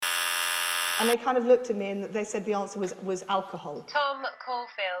And they kind of looked at me and they said the answer was alcohol. Tom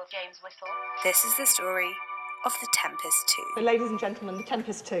Caulfield, James Whittle. This is the story of The Tempest 2. So, ladies and gentlemen, The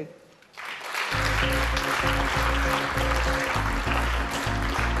Tempest 2.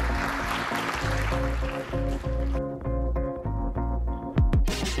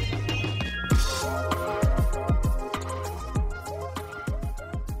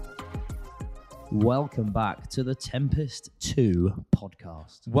 Welcome back to the Tempest 2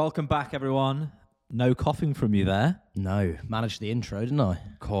 podcast. Welcome back, everyone. No coughing from you there. No, managed the intro, didn't I?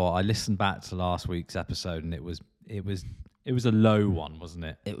 Cool. I listened back to last week's episode, and it was a low one, wasn't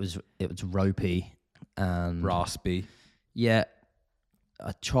it? It was ropey and Raspy. Yeah,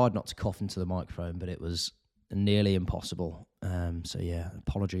 I tried not to cough into the microphone, but it was nearly impossible. So yeah,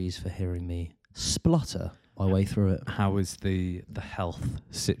 apologies for hearing me splutter my way through it. How is the health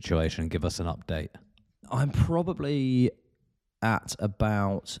situation? Give us an update. I'm probably at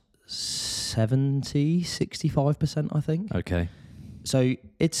about 65%, I think. Okay. So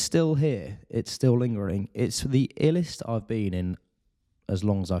it's still here. It's still lingering. It's the illest I've been in as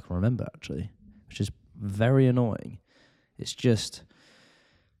long as I can remember, actually, which is very annoying. It's just,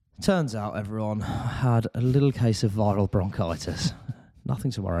 turns out, everyone, I had a little case of viral bronchitis.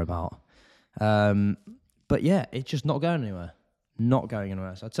 Nothing to worry about. But yeah, it's just not going anywhere. Not going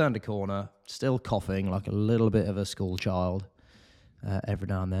anywhere. So I turned a corner, still coughing like a little bit of a school child every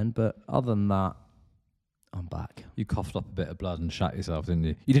now and then. But other than that, I'm back. You coughed up a bit of blood and shat yourself, didn't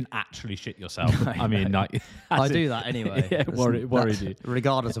you? You didn't actually shit yourself. No, I mean, no. like, I do that anyway. Yeah, worried you.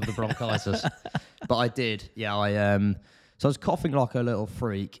 Regardless of the bronchitis. But I did. Yeah, so I was coughing like a little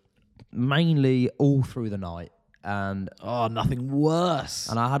freak, mainly all through the night. And nothing worse.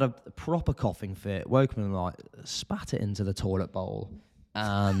 And I had a proper coughing fit. Woke up and like spat it into the toilet bowl,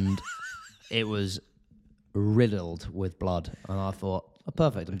 and it was riddled with blood. And I thought, oh,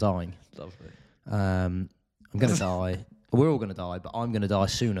 perfect, I'm dying. Lovely. I'm gonna die. We're all gonna die, but I'm gonna die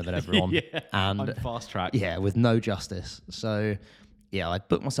sooner than everyone. Yeah, and on fast track. Yeah, with no justice. So yeah, I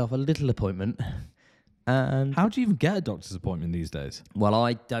booked myself a little appointment. And how do you even get a doctor's appointment these days? Well,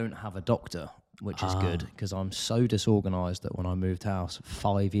 I don't have a doctor, which is good, because I'm so disorganised that when I moved house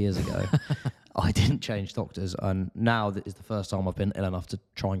 5 years ago, I didn't change doctors, and now that is the first time I've been ill enough to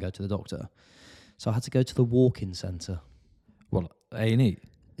try and go to the doctor. So I had to go to the walk-in centre. Well, A&E?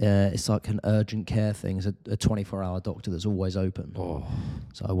 It's like an urgent care thing. It's a 24-hour doctor that's always open. Oh.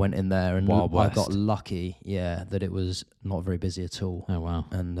 So I went in there, and Wild I West. got lucky, that it was not very busy at all. Oh, wow.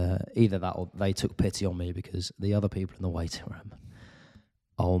 And either that or they took pity on me, because the other people in the waiting room,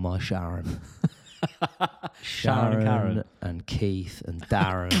 oh my Sharon. Sharon and Karen. And Keith and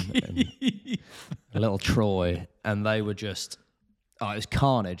Darren and little Troy. And they were just, it was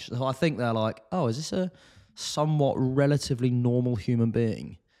carnage. So I think they're like, is this a somewhat relatively normal human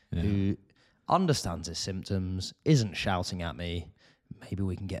being who understands his symptoms, isn't shouting at me? Maybe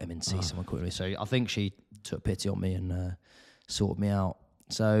we can get him in to see someone quickly. So I think she took pity on me and sorted me out.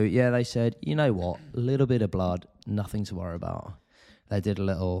 So yeah, they said, you know what, a little bit of blood, nothing to worry about. They did a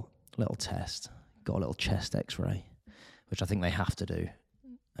little test, got a little chest x-ray, which I think they have to do.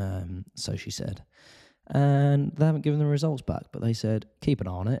 So she said. And they haven't given the results back, but they said, keep an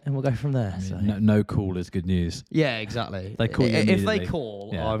eye on it and we'll go from there. I mean, no call is good news. Yeah, exactly. They call you if they immediately.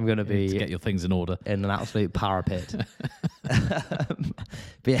 call, Yeah. I'm going to be To get your things in order. in an absolute parapet. But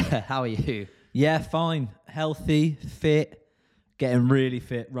yeah, how are you? Yeah, fine. Healthy, fit, getting really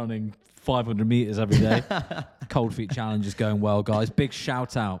fit, running 500 meters every day. Cold feet challenge is going well, guys. Big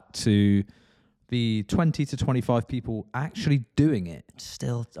shout out to the 20 to 25 people actually doing it.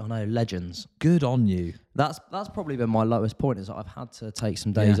 Still, I know, legends. Good on you. That's probably been my lowest point, is that I've had to take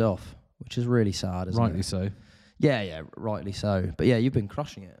some days off, which is really sad, isn't Rightly it? so. Yeah, rightly so. But yeah, you've been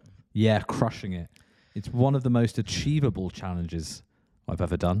crushing it. Yeah, crushing it. It's one of the most achievable challenges I've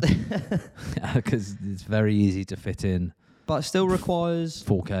ever done because it's very easy to fit in. But it still requires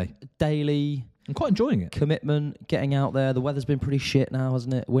 4K. daily I'm quite enjoying it. commitment, getting out there. The weather's been pretty shit now,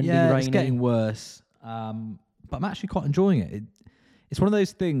 hasn't it? Windy, Yeah, rainy. it's getting worse. But I'm actually quite enjoying it. It's one of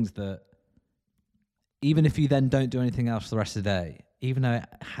those things that even if you then don't do anything else for the rest of the day, even though it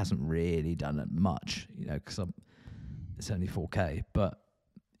hasn't really done it much, because it's only 4K, but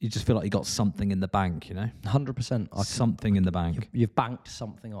you just feel like you got something in the bank, 100%. Something in the bank. You've banked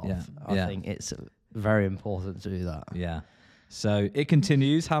something off. Yeah, I yeah. think it's very important to do that. Yeah. So it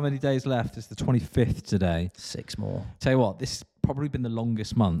continues. How many days left? It's the 25th today. 6 more. Tell you what, this has probably been the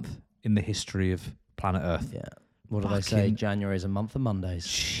longest month in the history of planet Earth. Yeah. What do they say? Fucking- January is a month of Mondays.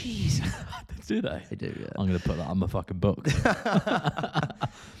 Jeez. Do they? They do, yeah. I'm going to put that on my fucking book.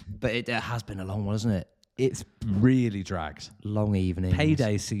 But it has been a long one, hasn't it? it's really dragged. Long evenings.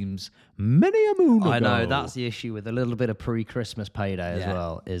 Payday seems many a moon ago. I know, that's the issue with a little bit of pre-Christmas payday as Yeah.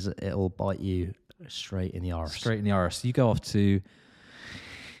 well, is it'll bite you straight in the arse. Straight in the arse. You go off to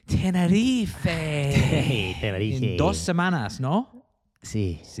Tenerife. In 2 semanas, no?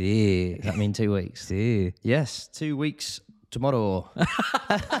 Sí. Sí. Does that mean 2 weeks? Sí. Yes, 2 weeks tomorrow.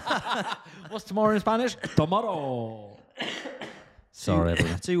 What's tomorrow in Spanish? Tomorrow. Sorry,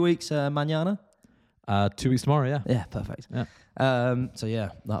 everyone. 2 weeks mañana. 2 weeks tomorrow, yeah. Yeah, perfect. Yeah. So yeah,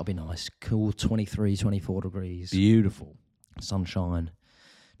 that'll be nice. Cool 23, 24 degrees. Beautiful. Sunshine.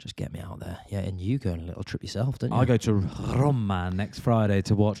 Just get me out there. Yeah, and you go on a little trip yourself, don't you? I go to Roma next Friday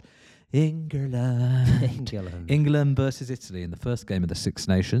to watch England. England versus Italy in the first game of the Six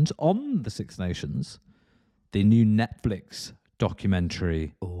Nations. On the Six Nations, the new Netflix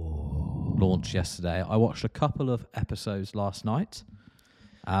documentary launched yesterday. I watched a couple of episodes last night.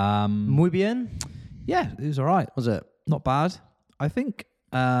 Muy bien. Yeah, it was all right. Was it? Not bad. I think,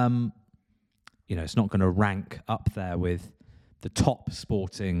 it's not going to rank up there with the top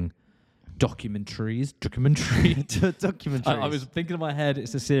sporting documentaries. Documentaries. I was thinking in my head,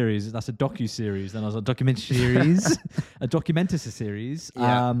 it's a series. That's a docu-series. Then I was like, documentary series. A documentary series.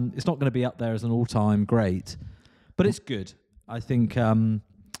 Yeah. It's not going to be up there as an all-time great, but it's good. I think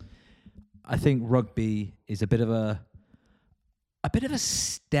rugby is a bit of a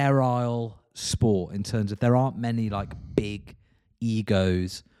sterile sport in terms of there aren't many like big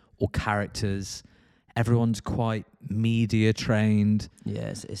egos or characters. Everyone's quite media trained. Yeah,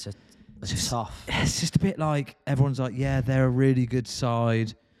 it's tough. It's just a bit like everyone's like, yeah, they're a really good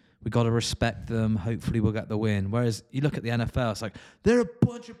side. We got to respect them. Hopefully we'll get the win. Whereas you look at the NFL, it's like, they're a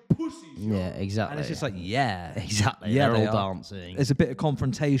bunch of pussies. Yeah, exactly. And it's just like, yeah. Exactly. Yeah, they're all are. dancing. There's a bit of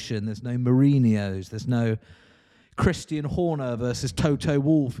confrontation. There's no Mourinho's. There's no Christian Horner versus Toto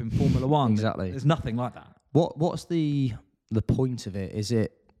Wolff in Formula One. Exactly. There's nothing like that. What's the point of it? Is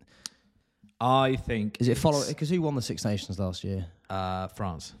it following? Because who won the Six Nations last year?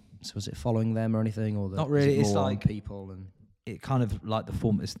 France. So was it following them or anything? Or Not really. It's It's more on like people and it kind of like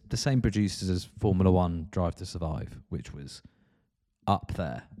it's the same producers as Formula One Drive to Survive, which was up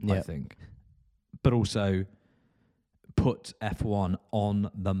there, I Yep. think. But also put F1 on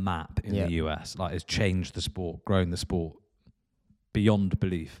the map in Yep. the US. Like, it's changed the sport, grown the sport beyond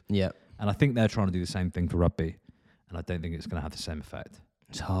belief. yeah, And I think they're trying to do the same thing for rugby. And I don't think it's going to have the same effect.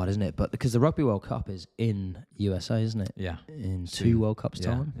 it's hard, isn't it? But because the Rugby World Cup is in USA, isn't it? Yeah. In 2 World Cups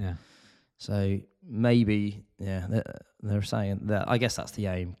time. Yeah. So maybe, they're saying that. I guess that's the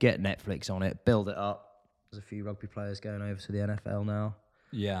aim. Get Netflix on it, build it up. There's a few rugby players going over to the NFL now.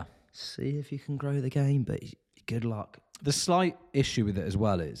 Yeah. See if you can grow the game, but good luck. The slight issue with it as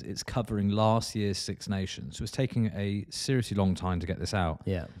well is it's covering last year's Six Nations. So it's taking a seriously long time to get this out.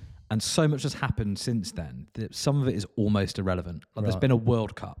 Yeah. And so much has happened since then that some of it is almost irrelevant. Like, there's Right. been a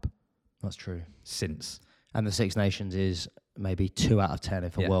World Cup That's true. since. And the Six Nations is maybe 2 out of 10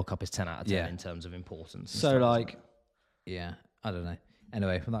 if a Yeah. World Cup is 10 out of 10 Yeah. in terms of importance. and So, stuff, like, isn't it? yeah, I don't know.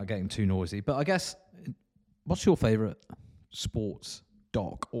 Anyway, without getting too noisy. But I guess, what's your favourite sports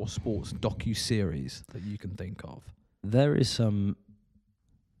doc or sports docu-series that you can think of? There is some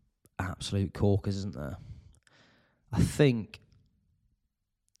absolute corkers, isn't there? I think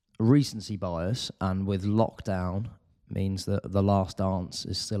recency bias and with lockdown means that The Last Dance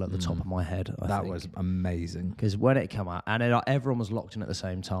is still at the top of my head. That was amazing. Because when it came out, and everyone was locked in at the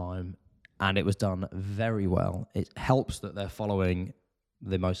same time, and it was done very well. It helps that they're following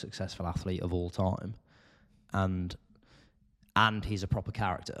the most successful athlete of all time, and he's a proper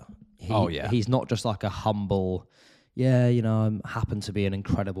character. He's not just like a humble, I happen to be an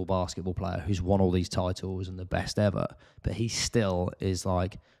incredible basketball player who's won all these titles and the best ever, but he still is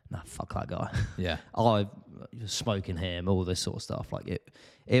like, nah, fuck that guy. Yeah. I've smoking him, all this sort of stuff. Like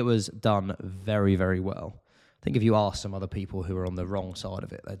it was done very, very well. I think if you ask some other people who are on the wrong side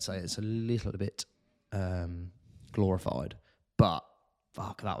of it, they'd say it's a little bit glorified. But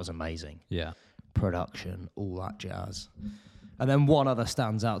fuck, that was amazing. Yeah. Production, all that jazz. And then one other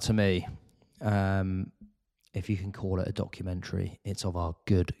stands out to me. If you can call it a documentary, it's of our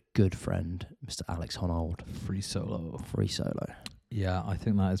good friend, Mr. Alex Honnold. Free Solo. Free Solo. Yeah, I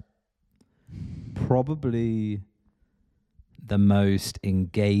think that is probably the most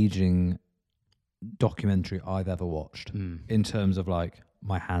engaging documentary I've ever watched in terms of, like,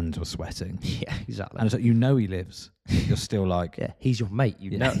 my hands were sweating. Yeah, exactly. And it's like, he lives. You're still like... Yeah, he's your mate,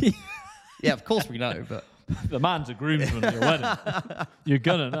 you know. Yeah, of course we know, but... The man's a groomsman at your wedding. You're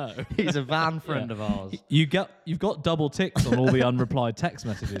gonna know. He's a van friend of ours. You've got double ticks on all the unreplied text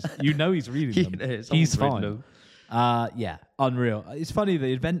messages. You know he's reading them. He's fine. Yeah, unreal. It's funny,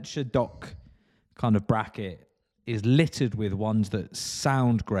 the adventure doc kind of bracket is littered with ones that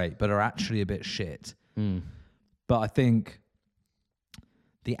sound great but are actually a bit shit. But I think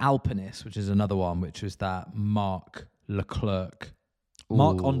The Alpinist, which is another one, which was that Marc Leclerc.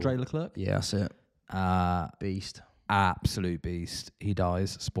 Marc-Andre Leclerc? Yeah, that's it. Beast. Absolute beast. He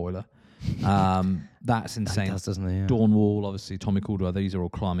dies. Spoiler. That's insane. He does, doesn't he? Yeah. Dawn Wall, obviously, Tommy Caldwell. These are all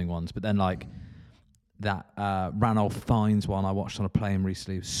climbing ones. But then, like, that Ranulph Fiennes one I watched on a plane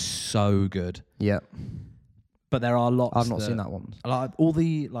recently was so good. Yeah. But there are lots. I've not seen that one. Like, all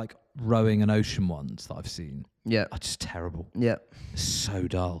the like rowing and ocean ones that I've seen Yeah. are just terrible. Yeah. So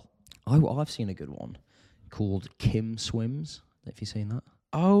dull. I've seen a good one called Kim Swims. Have you seen that?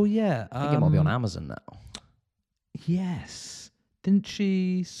 Oh, yeah. I think it might be on Amazon now. Yes. Didn't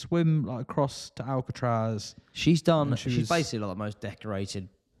she swim like across to Alcatraz? She's done. And She's basically like the most decorated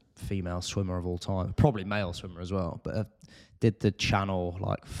female swimmer of all time. Probably male swimmer as well. But did the channel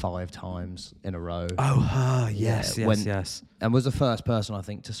like 5 times in a row. Oh, her. Yes, Yeah, yes. And was the first person, I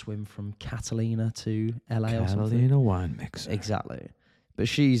think, to swim from Catalina to LA or something. Catalina wine mixer. Exactly. But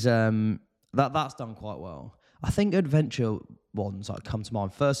she's that's done quite well. I think adventure ones like come to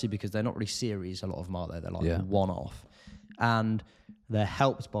mind firstly because they're not really series. A lot of them are there. They're like one-off, and they're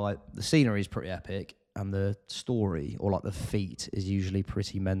helped by the scenery is pretty epic, and the story or like the feat is usually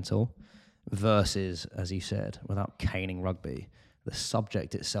pretty mental. Versus, as you said, without caning rugby, the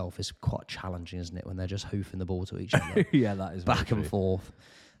subject itself is quite challenging, isn't it? When they're just hoofing the ball to each other, Yeah, that is back and forth,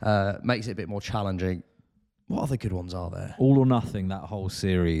 makes it a bit more challenging. What other good ones are there? All or Nothing, that whole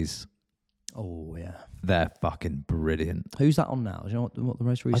series, Oh yeah, they're fucking brilliant. who's that on now? Do you know what the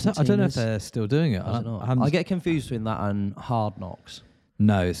most recent? I don't know team if is? they're still doing it. I get confused between that and Hard Knocks.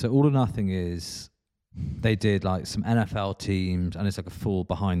 No, so All or Nothing is they did like some NFL teams and it's like a full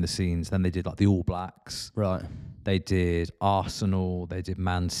behind the scenes. Then they did like the All Blacks. Right. They did Arsenal. They did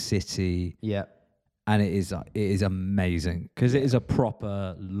Man City. Yeah. And it is amazing because it is a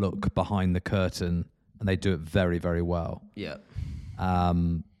proper look behind the curtain and they do it very, very well. Yeah.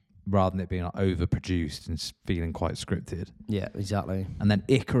 Rather than it being like overproduced and feeling quite scripted. Yeah, exactly. And then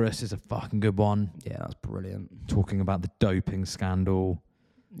Icarus is a fucking good one. Yeah, that's brilliant. Talking about the doping scandal.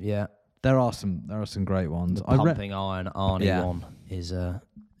 Yeah. There are some great ones. The Pumping Iron Arnie one is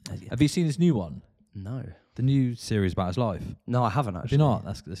Have you seen his new one? No. The new series about his life? No, I haven't actually. Have you not?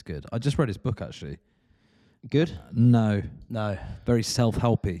 That's good. I just read his book actually. Good? No. No. Very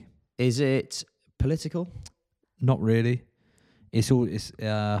self-helpy. Is it political? Not really. It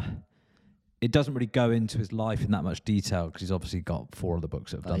doesn't really go into his life in that much detail because he's obviously got 4 other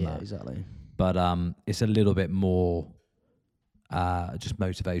books that have done that. Exactly. But it's a little bit more just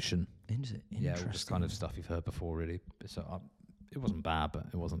motivation. Interesting. Yeah, all this kind of stuff you've heard before, really. So it wasn't bad, but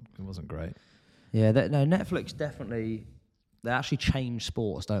it wasn't great. Yeah, no, Netflix definitely. They actually change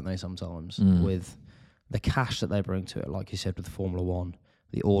sports, don't they? Sometimes with the cash that they bring to it, like you said, with Formula One,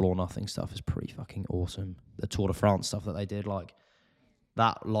 the All or Nothing stuff is pretty fucking awesome. The Tour de France stuff that they did, like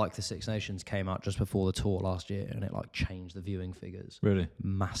the Six Nations came out just before the tour last year, and it like changed the viewing figures Really?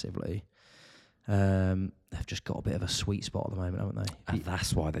 massively. They've just got a bit of a sweet spot at the moment, haven't they? And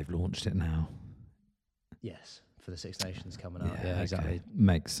that's why they've launched it now. Yes, for the Six Nations coming out. Yeah, exactly. Okay.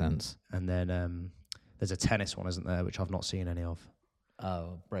 Makes sense. And then there's a tennis one, isn't there, which I've not seen any of.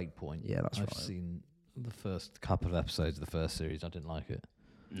 Oh, Breakpoint. Yeah, that's I've right. seen the first couple of episodes of the first series. I didn't like it.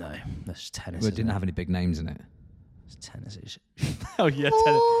 No, that's tennis. Well, it didn't have any big names in it. It's tennis. Oh yeah,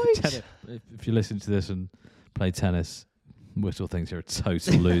 tennis. If you listen to this and play tennis, Whittle thinks you're a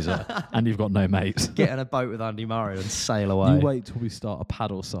total loser and you've got no mates. Get in a boat with Andy Murray and sail away. You wait till we start a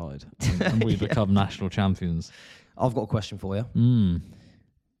paddle side and we become national champions. I've got a question for you.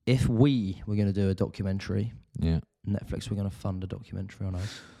 If we were going to do a documentary, Netflix were going to fund a documentary on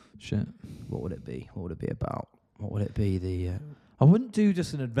us, shit, what would it be? What would it be about? What would it be? I wouldn't do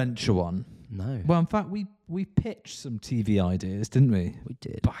just an adventure one. No. Well, in fact, we pitched some TV ideas, didn't we? We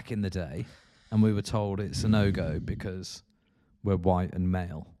did. Back in the day. And we were told it's a no-go because we're white and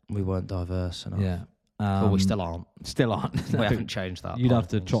male. We weren't diverse enough. Yeah. But we still aren't. Still aren't. We haven't changed that. You'd part have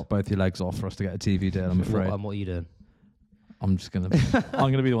to of things. chop both your legs off for us to get a TV deal, I'm afraid. And what are you doing? I'm gonna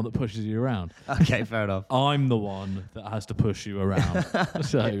be the one that pushes you around. Okay, fair enough. I'm the one that has to push you around.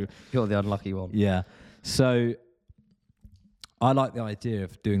 So You're the unlucky one. yeah. So I like the idea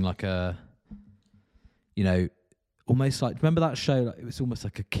of doing like a, almost like, remember that show? Like, it was almost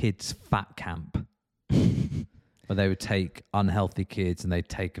like a kids' fat camp where they would take unhealthy kids and they'd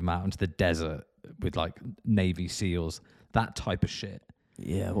take them out into the desert with like Navy SEALs, that type of shit.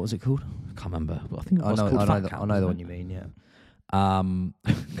 Yeah, what was it called? I can't remember. But I think it was called Fat Camp. I know the one you mean, yeah. Can't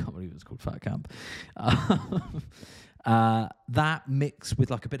believe it was called Fat Camp. That mixed with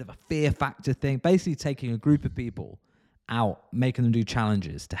like a bit of a fear factor thing, basically taking a group of people out, making them do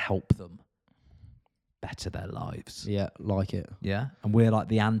challenges to help them better their lives. Yeah, like it. Yeah. And we're like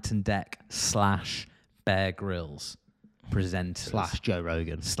the Anton Deck / Bear Grylls presenters. / Joe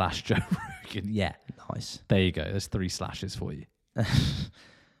Rogan. / Joe Rogan. Yeah. Nice. There you go. There's 3 slashes for you.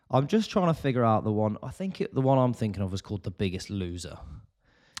 I'm just trying to figure out the one. I think the one I'm thinking of was called The Biggest Loser.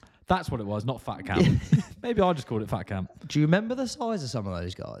 That's what it was, not Fat Camp. Maybe I just called it Fat Camp. Do you remember the size of some of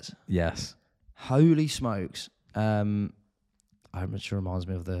those guys? Yes. Holy smokes. It reminds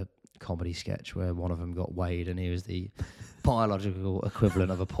me of the comedy sketch where one of them got weighed and he was the biological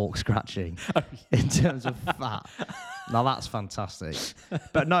equivalent of a pork scratching in terms of fat. Now that's fantastic.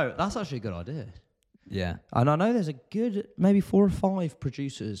 But no, that's actually a good idea. Yeah. And I know there's a good, maybe 4 or 5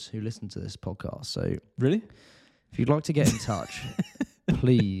 producers who listen to this podcast. So Really? if you'd like to get in touch,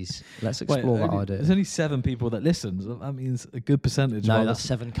 please, let's explore that idea. There's only 7 people that listen. So that means a good percentage. No, of that's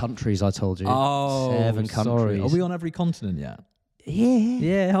 7 countries, I told you. Oh, 7 countries. Sorry. Are we on every continent yet? Yeah.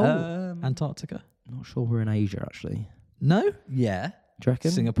 Yeah. Antarctica? Not sure we're in Asia, actually. No? Yeah. Do you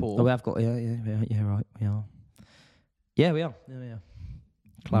reckon? Singapore. Oh, we have got, yeah, right, we are. Yeah, we are.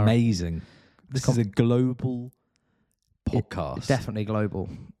 Clara. Amazing. This is a global podcast. It's definitely global.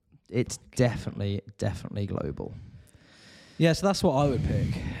 It's definitely global. Yeah, so that's what I would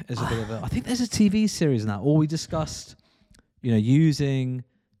pick as a bit of a... I think there's a TV series now. Or we discussed, using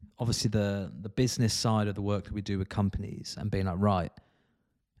obviously the business side of the work that we do with companies and being like, right,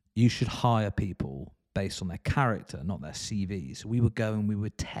 you should hire people based on their character, not their CV. So we would go and we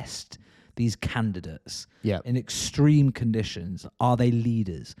would test these candidates in extreme conditions. Are they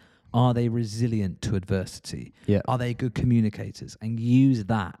leaders? Are they resilient to adversity? Yeah. Are they good communicators? And use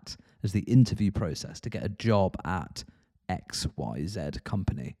that as the interview process to get a job at XYZ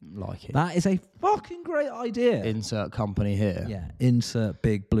company. Like it. That is a fucking great idea. Insert company here. Yeah. Insert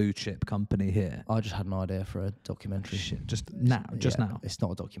big blue chip company here. I just had an idea for a documentary. Shit. Just now. It's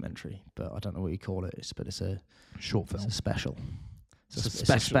not a documentary, but I don't know what you call it. It's a Short film. It's a special. It's a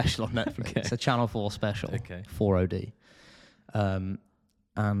special. special on Netflix. Okay. It's a Channel 4 special. Okay. 4OD.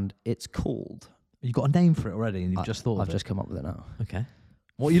 And it's called... You got a name for it already and you've just thought of I've it? just come up with it now. Okay.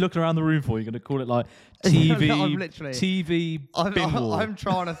 What are you looking around the room for? You're going to call it like TV, No, I'm literally- TV Binwall. I'm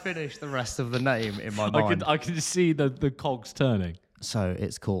trying to finish the rest of the name in my mind. I can see the cogs turning. So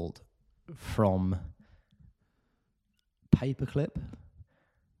it's called From Paperclip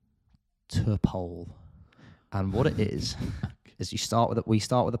to Pole. And what it is we start with a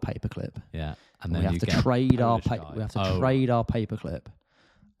paperclip. Yeah. And then we have to trade our paperclip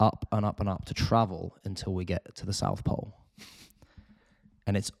up and up and up to travel until we get to the South Pole.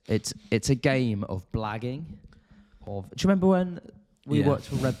 And it's a game of blagging. Do you remember when we worked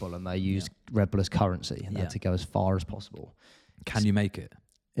for Red Bull and they used Red Bull as currency and they had to go as far as possible? Can you make it?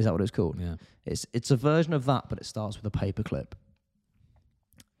 Is that what it's called? Yeah. It's a version of that, but it starts with a paperclip.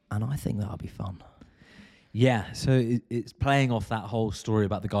 And I think that'll be fun. Yeah. So it's playing off that whole story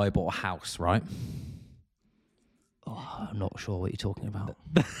about the guy who bought a house, right? Oh, I'm not sure what you're talking about.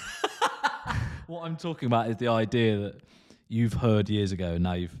 What I'm talking about is the idea that you've heard years ago and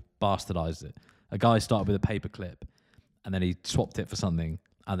now you've bastardized it. A guy started with a paperclip and then he swapped it for something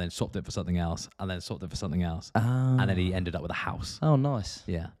and then swapped it for something else and then swapped it for something else. And then he ended up with a house. Oh, nice.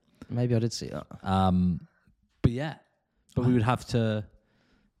 Yeah. Maybe I did see that. But yeah. But we would have to,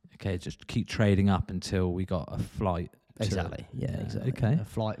 just keep trading up until we got a flight. Exactly. Yeah, exactly. Okay. A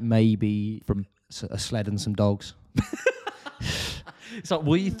flight maybe from a sled and some dogs. It's like,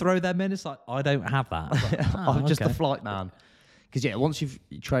 will you throw them in? It's like, I don't have that. Like, I'm just the flight man. Because once you've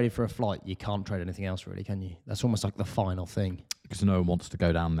traded for a flight, you can't trade anything else really, can you? That's almost like the final thing. Because no one wants to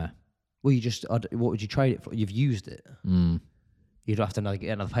go down there. Well, what would you trade it for? You've used it. You'd have to get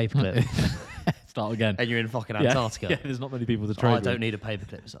another paperclip. Start again. And you're in fucking Antarctica. Yeah, there's not many people to trade I don't need a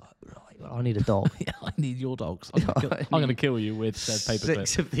paperclip. It's like, right, well, I need a dog. I need your dogs. I'm going to kill you with said paperclip.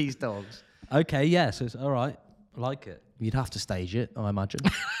 6 of these dogs. Okay, yeah, so it's all right. I like it. You'd have to stage it, I imagine.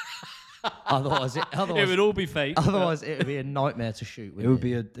 Otherwise, it would all be fake. Otherwise, it would be a nightmare to shoot. It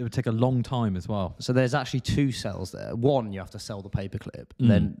would take a long time as well. So there's actually 2 cells there. One, you have to sell the paperclip.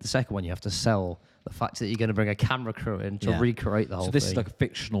 Then the second one, you have to sell the fact that you're going to bring a camera crew in to recreate the whole thing. So this is like a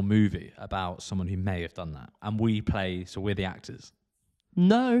fictional movie about someone who may have done that, and we're the actors.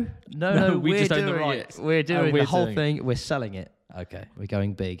 No, we just own the rights. We're doing the whole doing thing. We're selling it. Okay, we're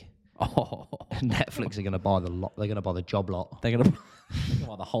going big. Oh, Netflix are going to buy the lot. They're going to buy the job lot. They're going to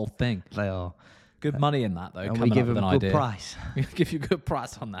buy the whole thing. They are. Good money in that though. And we give them a good price. We give you a good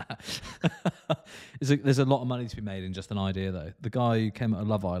price on that. There's a lot of money to be made in just an idea though. The guy who came out of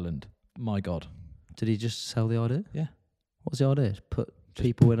Love Island, my God. Did he just sell the idea? Yeah. What was the idea? Put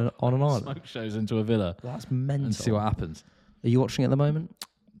people on an island. Smoke shows into a villa That's mental. and see what happens. Are you watching it at the moment?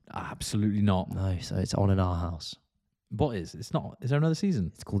 Absolutely not. No, so it's on in our house. What is? It's not. Is there another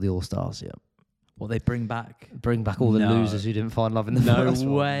season? It's called the All Stars. Yeah. What they bring back? Bring back all the No. losers who didn't find love in the No first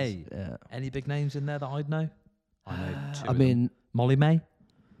ones. way. Yeah. Any big names in there that I'd know? I know. I mean, Molly May,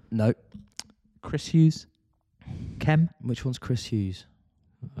 no. Chris Hughes, Kem. Which one's Chris Hughes?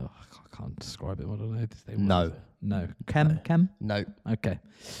 Oh, I can't describe it. I don't know. No. No. Kem. No. Okay.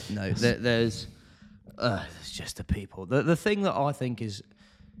 No. There's just the people. The thing that I think is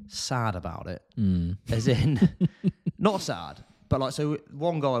sad about it, as in, not sad, but like, so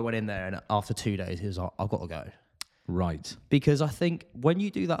one guy went in there and after 2 days he was like, I've got to go. Right. Because I think when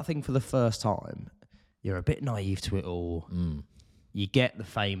you do that thing for the first time, you're a bit naive to it all. You get the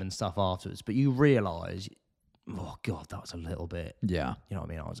fame and stuff afterwards, but you realise, oh God, that was a little bit, Yeah. you know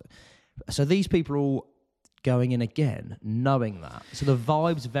what I mean? So these people are all going in again, knowing that. So the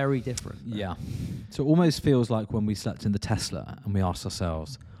vibe's very different. Yeah. So it almost feels like when we slept in the Tesla and we asked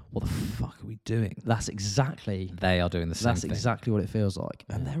ourselves, what the fuck are we doing? That's exactly They are doing the same That's thing. exactly what it feels like.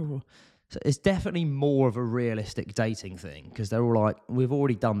 And they're all, so it's definitely more of a realistic dating thing because they're all like, we've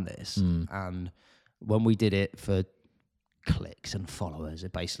already done this. And when we did it for clicks and followers,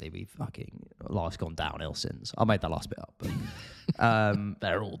 it basically life's gone downhill since. I made that last bit up. But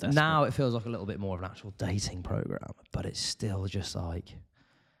They're all desperate. now it feels like a little bit more of an actual dating program, but it's still just like,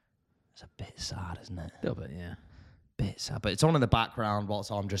 it's a bit sad, isn't it? A little bit, yeah. Bit sad. But it's on in the background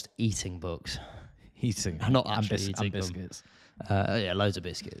whilst I'm just eating books. Eating. I'm not actually eating and them. biscuits. Yeah, loads of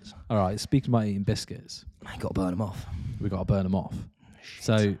biscuits. All right, speaking about eating biscuits, I got to burn them off. we've got to burn them off.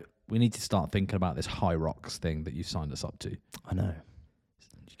 So we need to start thinking about this Hyrox thing that you signed us up to. I know.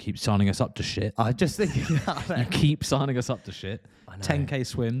 You keep signing us up to shit. I just thinking about You that. keep signing us up to shit. I know. 10k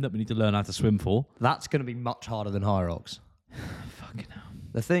swim that we need to learn how to swim for. That's going to be much harder than Hyrox. Fucking hell.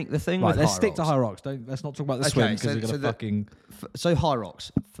 The thing Right, with let's Hyrox, stick to Hyrox. Let's not talk about the swim because we're going to fucking... So Hyrox,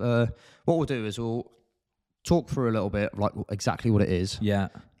 what we'll do is we'll talk through a little bit of like exactly what it is, Yeah.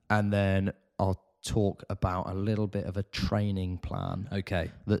 and then I'll talk about a little bit of a training plan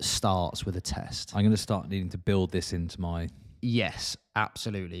Okay. that starts with a test. I'm going to start needing to build this into my... Yes,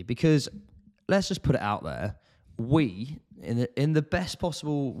 absolutely. Because let's just put it out there. We, in the best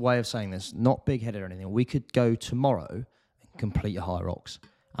possible way of saying this, not big-headed or anything, we could go tomorrow and complete a Hyrox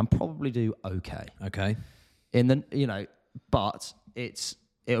and probably do okay. Okay. But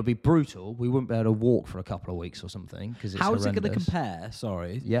it'll be brutal. We wouldn't be able to walk for a couple of weeks or something because it's How is it going to horrendous. compare,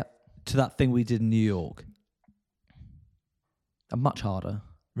 sorry, Yeah, to that thing we did in New York? much harder.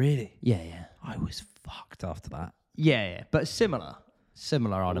 Really? Yeah. I was fucked after that. Yeah, but similar,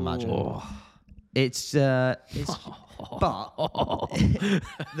 I'd imagine. It's but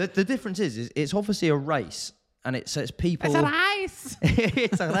the difference is it's obviously a race, and it's people. It's a race.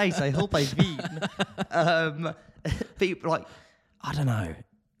 It's a race. I hope I win. People like, I don't know.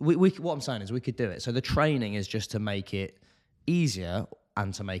 We what I'm saying is we could do it. So the training is just to make it easier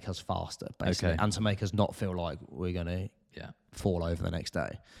and to make us faster, basically, Okay. and to make us not feel like we're gonna Yeah. fall over the next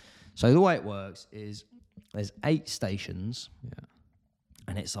day. So the way it works is there's 8 stations. Yeah.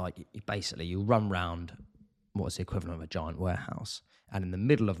 And it's like, basically, you run round what's the equivalent of a giant warehouse. And in the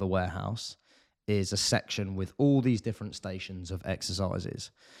middle of the warehouse is a section with all these different stations of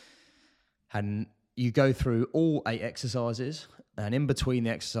exercises. And you go through all 8 exercises. And in between the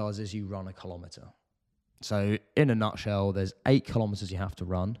exercises, you run a kilometre. So in a nutshell, there's 8 kilometres you have to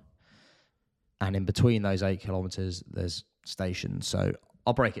run. And in between those 8 kilometres, there's stations. So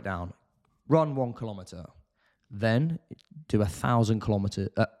I'll break it down. Run 1 kilometre. Then do 1,000 kilometres.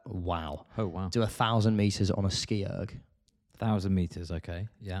 Wow. Oh, wow. Do 1,000 metres on a ski erg. 1,000 meters, okay.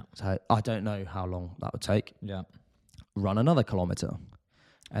 Yeah. So I don't know how long that would take. Yeah. Run another kilometre.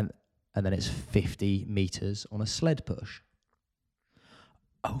 And then it's 50 metres on a sled push.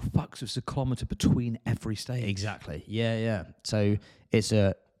 Oh, fuck. So it's a kilometre between every stage. Exactly. Yeah. So it's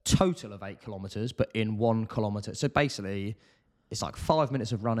a total of 8 kilometres, but in 1 kilometre. So basically, it's like 5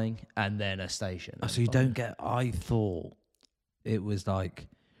 minutes of running and then a station. Oh, so you don't get... I thought it was like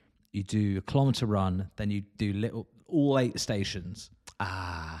you do a kilometre run, then you do all 8 stations,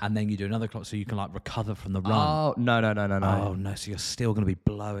 and then you do another kilometre so you can like recover from the run. Oh, no. Oh, no. So you're still going to be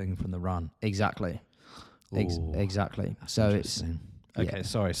blowing from the run. Exactly. Ooh, Exactly. That's So it's... interesting. Okay,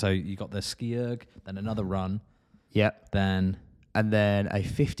 sorry. So you got the ski erg, then another run, Yep. then... And then a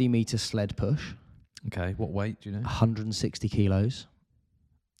 50-metre sled push. Okay, what weight do you know? 160 kilos.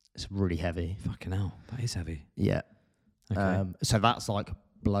 It's really heavy. Fucking hell, that is heavy. Yeah. Okay. So that's like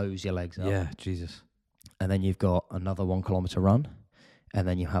blows your legs up. Yeah, Jesus. And then you've got another 1 kilometre run. And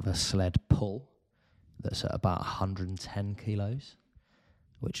then you have a sled pull. that's at about 110 kilos,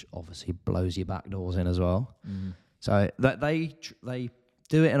 which obviously blows your back doors in as well. So that they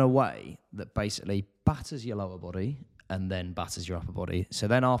do it in a way that basically batters your lower body and then batters your upper body. So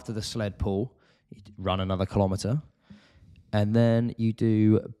then after the sled pull, you run another kilometre, and then you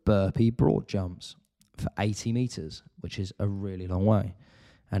do burpee broad jumps for 80 metres, which is a really long way.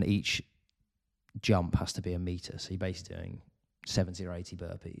 And each jump has to be a metre. So you're basically doing 70 or 80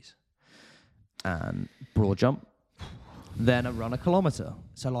 burpees. And broad jump, then a run a kilometre.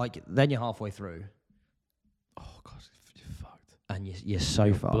 So like, then you're halfway through. Oh, God, you're fucked. And you're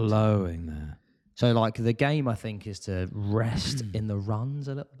so fucked. Blowing there. So like, the game, I think, is to rest in the runs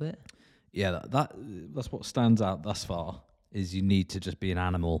a little bit. Yeah, that's what stands out thus far, is you need to just be an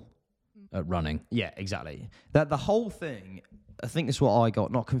animal at running. Yeah, exactly. That the whole thing, I think that's what I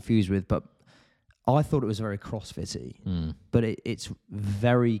got not confused with, but I thought it was very CrossFit-y, but it's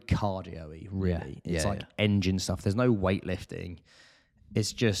very cardio-y, really. Yeah. It's like engine stuff. There's no weightlifting.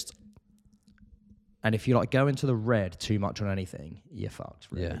 It's just, and if you like go into the red too much on anything, you're fucked,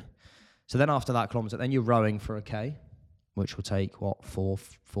 really. Yeah. So then after that kilometre, then you're rowing for a K, which will take, 4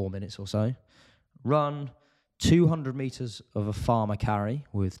 minutes or so. Run 200 metres of a farmer carry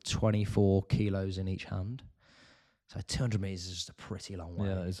with 24 kilos in each hand. So 200 metres is just a pretty long way.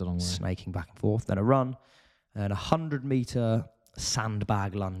 Yeah, that is a long way. Snaking back and forth. Then a run, and 100-metre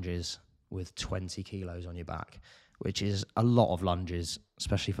sandbag lunges with 20 kilos on your back, which is a lot of lunges,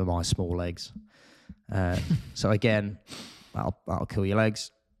 especially for my small legs. So again, that'll kill your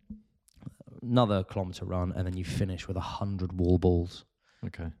legs. Another kilometre run, and then you finish with 100 wall balls.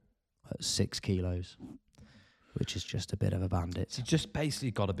 Okay. At 6 kilos, which is just a bit of a bandit. You just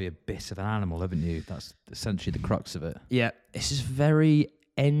basically got to be a bit of an animal, haven't you? That's essentially the crux of it. Yeah, this is very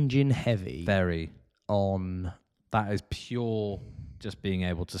engine heavy. Very. On That is pure just being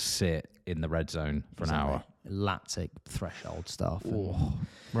able to sit in the red zone for an hour. lactic threshold stuff.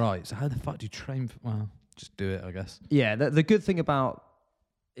 Right, so how the fuck do you train for, well, just do it, I guess. Yeah, the good thing about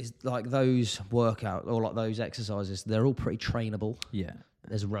is like those workout or like those exercises, they're all pretty trainable. Yeah.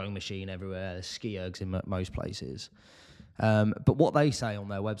 There's a rowing machine everywhere. There's ski ergs in most places. But what they say on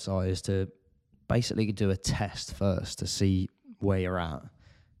their website is to basically do a test first to see where you're at,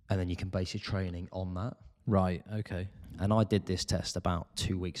 and then you can base your training on that. Right, okay. And I did this test about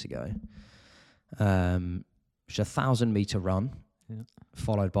 2 weeks ago. Which is a 1,000-meter run,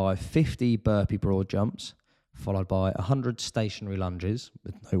 followed by 50 burpee broad jumps, followed by 100 stationary lunges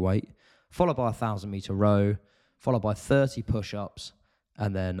with no weight, followed by a 1,000-meter row, followed by 30 push-ups,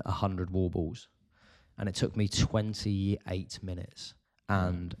 and then 100 wall balls. And it took me 28 minutes,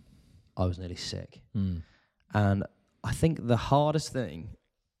 and I was nearly sick. And I think the hardest thing,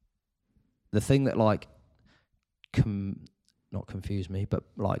 the thing that like not confused me, but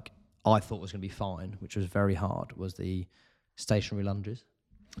like I thought was going to be fine, which was very hard, was the stationary lunges.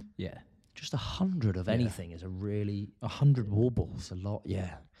 Yeah. Just 100 of anything is a really... 100 wall balls. It's a lot,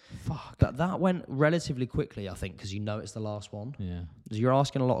 yeah. Fuck. But that went relatively quickly, I think, because you know it's the last one. Yeah. You're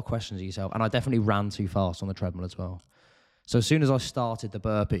asking a lot of questions of yourself, and I definitely ran too fast on the treadmill as well. So as soon as I started the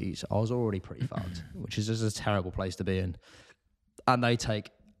burpees, I was already pretty fucked, which is just a terrible place to be in. And they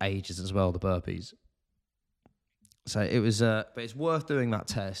take ages as well, the burpees. So it was, but it's worth doing that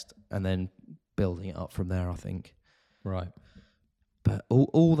test and then building it up from there, I think. Right. But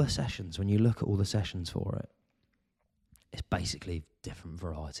all the sessions, when you look at all the sessions for it, it's basically different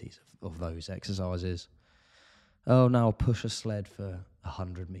varieties of those exercises. Oh, now I'll push a sled for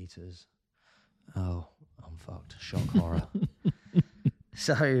 100 meters. Oh, I'm fucked. Shock horror.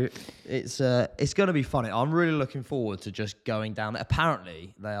 So it's going to be funny. I'm really looking forward to just going down there.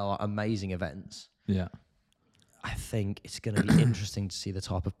 Apparently, they are amazing events. Yeah. I think it's going to be interesting to see the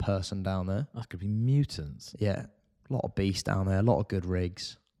type of person down there. That could be mutants. Yeah. A lot of beasts down there, a lot of good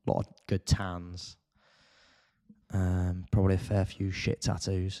rigs, a lot of good tans. Probably a fair few shit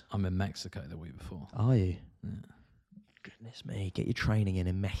tattoos. I'm in Mexico the week before. Are you? Yeah. Goodness me, get your training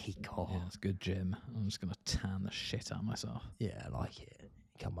in Mexico. Yeah, it's a good gym. I'm just going to tan the shit out of myself. Yeah, I like it.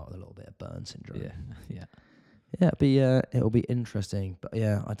 Come up with a little bit of burn syndrome. Yeah, yeah. Yeah, it'll be interesting. But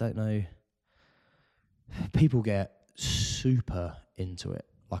yeah, I don't know. People get super into it,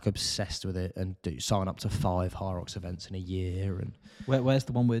 like obsessed with it, and sign up to 5 Hyrox events in a year. And Where's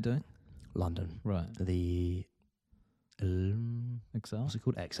the one we're doing? London. Right. The Excel? what's it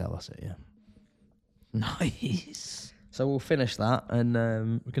called? XL, that's it, yeah. Nice. So we'll finish that, and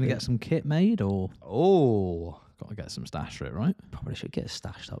We're going to get some kit made, or got to get some stash for it, right? Probably should get it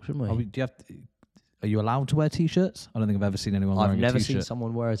stashed up, shouldn't we? Are you allowed to wear t-shirts? I don't think I've ever seen anyone wearing a I've t-shirt. never seen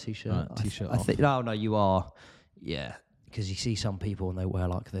someone wear a t-shirt. Right, t-shirt I off. think no, you are. Yeah, because you see some people and they wear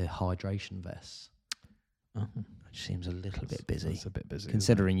like the hydration vests. Which seems a little bit busy. It's a bit busy.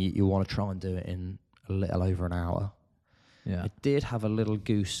 Considering you want to try and do it in a little over an hour. Yeah. I did have a little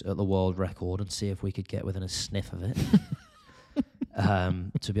goose at the world record and see if we could get within a sniff of it.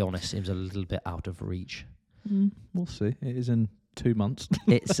 To be honest, seems a little bit out of reach. We'll see. It is in 2 months.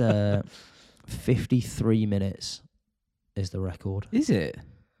 It's 53 minutes is the record. Is it?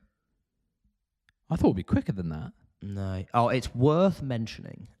 I thought it'd be quicker than that. No. Oh, it's worth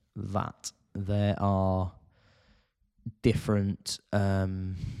mentioning that there are different.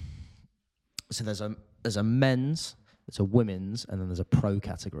 So there's a men's, there's a women's, and then there's a pro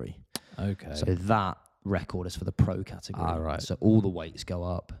category. Okay. So that record is for the pro category. Ah, right. So all the weights go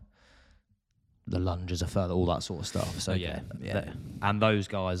up. The lunges are further, all that sort of stuff. So Okay, yeah. And those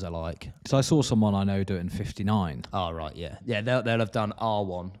guys are like, So I saw someone I know do it in 59. oh right, yeah, they'll have done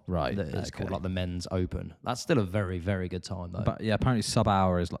R1, Right, That is called okay. like the men's open. That's still a very, very good time though. But yeah, apparently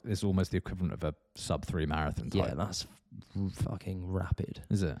sub-hour is almost the equivalent of a sub-3 marathon type. Yeah, that's fucking rapid.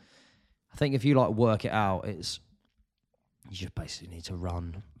 Is it? I think if you like work it out, you just basically need to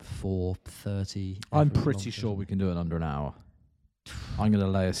run 4:30. I'm every pretty long sure we session. can do it in under an hour. I'm going to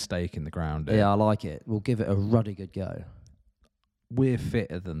lay a stake in the ground. Yeah, I like it. We'll give it a ruddy good go. We're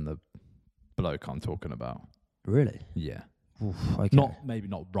fitter than the bloke I'm talking about. Really? Yeah. Oof, okay. Maybe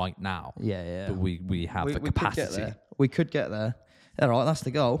not right now, Yeah. but we have the we could get capacity. there. We could get there. All right, that's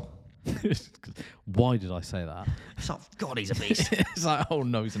the goal. Why did I say that? It's like, God, he's a beast. It's like, oh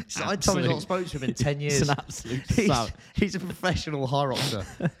no, he's an Tommy's not spoken to him in 10 years. He's an absolute sound. He's a professional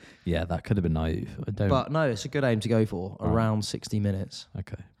Hyroxer. Yeah, that could have been naive. I don't. But no, it's a good aim to go for. Right. Around 60 minutes.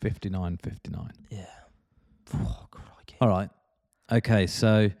 Okay, 59. Yeah. Oh, crikey. All right. Okay,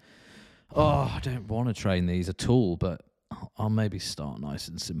 so I don't want to train these at all, but I'll maybe start nice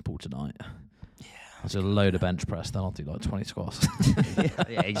and simple tonight. Yeah. I'll do a load of bench press, then I'll do like 20 squats.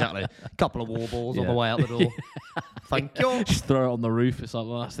 yeah, exactly. A couple of wall balls on Yeah. the way out the door. Thank you. Just throw it on the roof. It's like,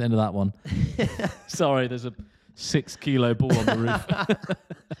 well, that's the end of that one. Sorry, there's a 6 kilo ball on the roof.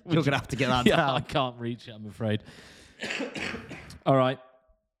 You're going to have to get that Yeah, down. I can't reach it, I'm afraid. All right.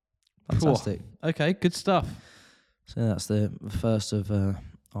 Fantastic. Cool. Okay, good stuff. So that's the first of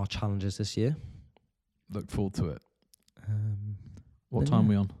our challenges this year. Look forward to it. What Then time are yeah.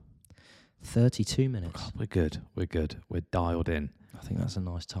 we on? 32 minutes. God, we're good. We're dialed in. I think that's a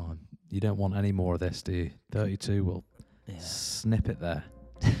nice time. You don't want any more of this, do you? 32, we'll Yeah. snip it there.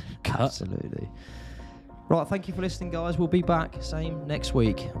 Cut. Absolutely. Right, thank you for listening, guys. We'll be back, same next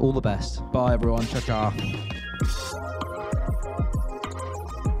week. All the best. Bye, everyone. Ciao, ciao.